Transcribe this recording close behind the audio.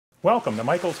Welcome to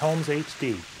Michael's Homes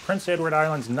HD, Prince Edward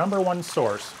Island's #1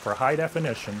 source for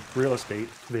high-definition real estate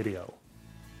video.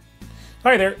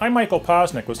 Hi there, I'm Michael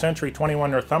Poczynek with Century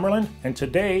 21 Northumberland, and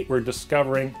today we're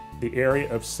discovering the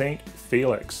area of St.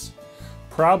 Felix.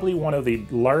 Probably one of the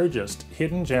largest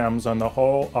hidden gems on the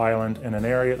whole island, and an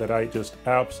area that I just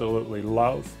absolutely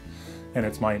love. And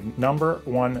it's my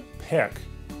 #1 pick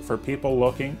for people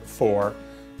looking for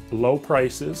low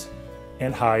prices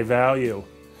and high value.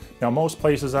 Now, most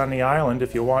places on the island,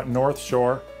 if you want North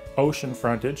Shore, ocean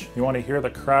frontage, you want to hear the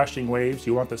crashing waves,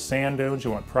 you want the sand dunes, you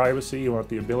want privacy, you want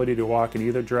the ability to walk in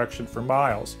either direction for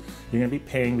miles, you're going to be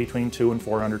paying between $200,000 and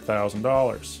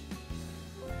 $400,000.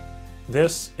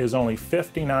 This is only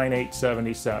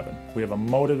 $59,877. We have a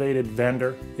motivated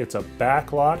vendor. It's a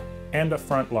back lot and a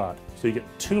front lot. So you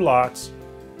get two lots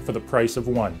for the price of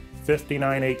one.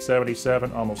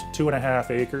 $59,877, almost 2.5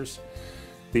 acres.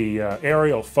 The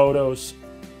aerial photos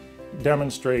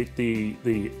demonstrate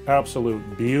the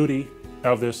absolute beauty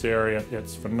of this area.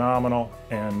 It's phenomenal,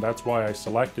 and that's why I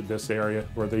selected this area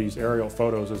or these aerial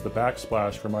photos as the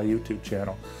backsplash for my YouTube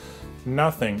channel.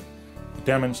 Nothing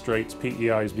demonstrates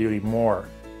p.e.i.'s beauty more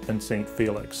than St.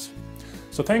 Felix.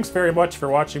 So thanks very much for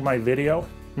watching my video.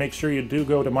 Make sure you do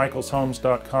go to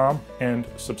michaelshomes.com and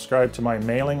subscribe to my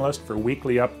mailing list for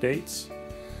weekly updates.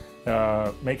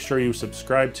 Make sure you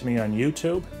subscribe to me on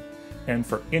YouTube, and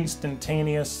for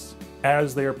instantaneous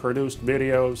as they are produced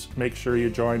videos, make sure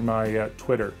you join my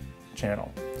Twitter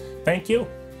channel. Thank you,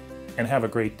 and have a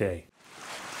great day.